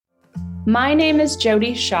My name is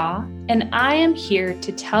Jody Shaw, and I am here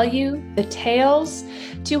to tell you the tales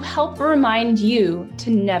to help remind you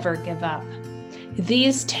to never give up.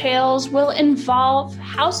 These tales will involve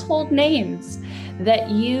household names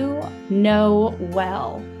that you know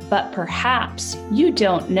well, but perhaps you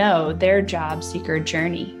don't know their job seeker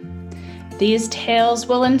journey. These tales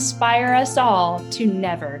will inspire us all to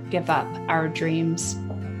never give up our dreams.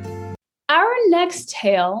 Our next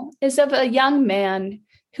tale is of a young man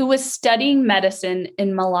who was studying medicine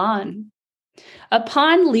in Milan.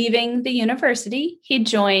 Upon leaving the university, he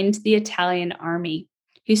joined the Italian army.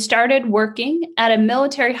 He started working at a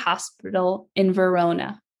military hospital in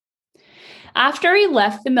Verona. After he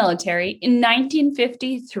left the military in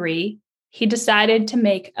 1953, he decided to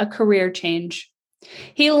make a career change.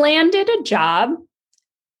 He landed a job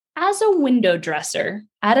as a window dresser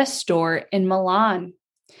at a store in Milan.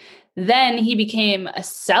 Then he became a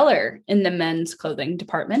seller in the men's clothing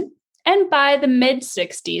department. And by the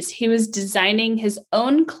mid-60s, he was designing his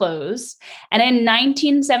own clothes. And in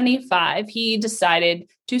 1975, he decided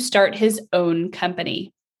to start his own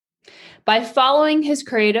company. By following his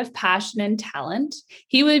creative passion and talent,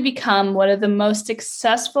 he would become one of the most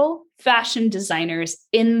successful fashion designers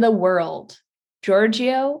in the world,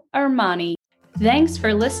 Giorgio Armani. Thanks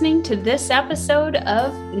for listening to this episode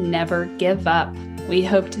of Never Give Up. We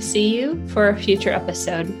hope to see you for a future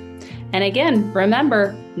episode. And again,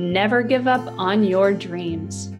 remember, never give up on your dreams.